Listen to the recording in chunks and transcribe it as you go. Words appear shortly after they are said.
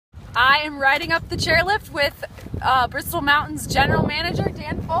I am riding up the chairlift with Bristol Mountain's General Manager,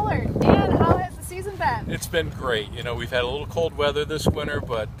 Dan Fuller. Dan, how has the season been? It's been great. You know, we've had a little cold weather this winter,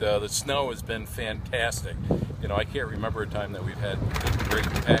 but the snow has been fantastic. You know, I can't remember a time that we've had great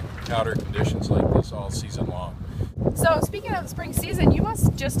pack powder conditions like this all season long. So, speaking of the spring season, you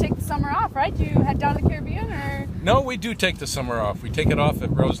must just take the summer off, right? Do you head down to the Caribbean, or? No, we do take the summer off. We take it off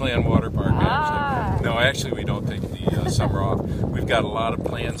at Roseland Water Park, actually. No, actually, we don't take the summer off. We've got a lot of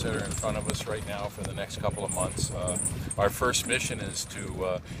plans that are in front of us right now for the next couple of months. Our first mission is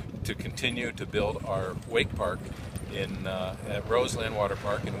to continue to build our wake park at Roseland Water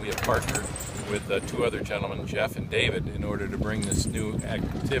Park, and we have partnered with two other gentlemen, Jeff and David, in order to bring this new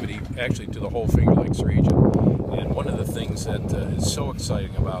activity actually to the whole Finger Lakes region. And one of the things that is so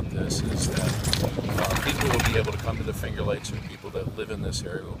exciting about this is that people will be able to come to the Finger Lakes, or people that live in this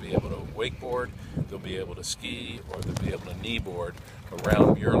area will be able to wakeboard, they'll be able to ski, or they'll be able to kneeboard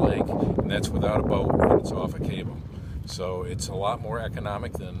around Muir Lake, and that's without a boat and it's off a cable. So it's a lot more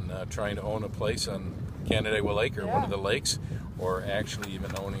economic than trying to own a place on Canandaigua Lake or one of the lakes, or actually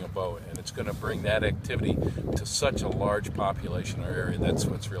even owning a boat. And it's going to bring that activity to such a large population in our area. That's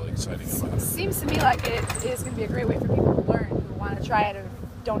what's really exciting about it. It seems to me like it is going to be a great way for people to learn who want to try it or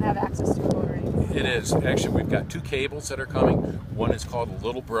don't have access to a boat or anything. It is. Actually, we've got two cables that are coming. One is called a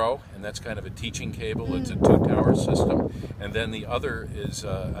Little Bro, and that's kind of a teaching cable. It's a 2-tower system. And then the other is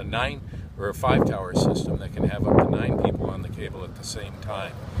a 9 or a 5-tower system that can have up to 9 people on the cable at the same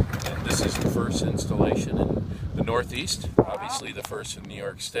time. And this is the first installation in the Northeast, obviously the first in New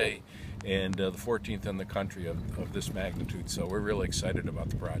York State, and the 14th in the country of this magnitude. So we're really excited about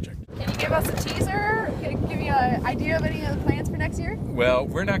the project. Can you give us a teaser? Can you give me an idea of any of the plans for next year? Well,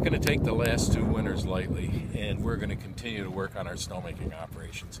 we're not going to take the last 2 winters lightly, and we're going to continue to work on our snowmaking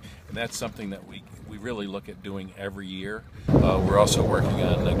operations. And that's something that we really look at doing every year. We're also working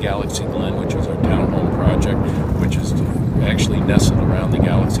on Galaxy Glen, which is our townhome project, which is actually nestled around the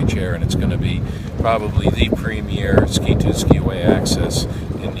Galaxy Chair, and it's going to be probably the premier ski-to skiway access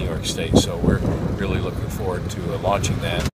in New York State. So we're really looking forward to launching that.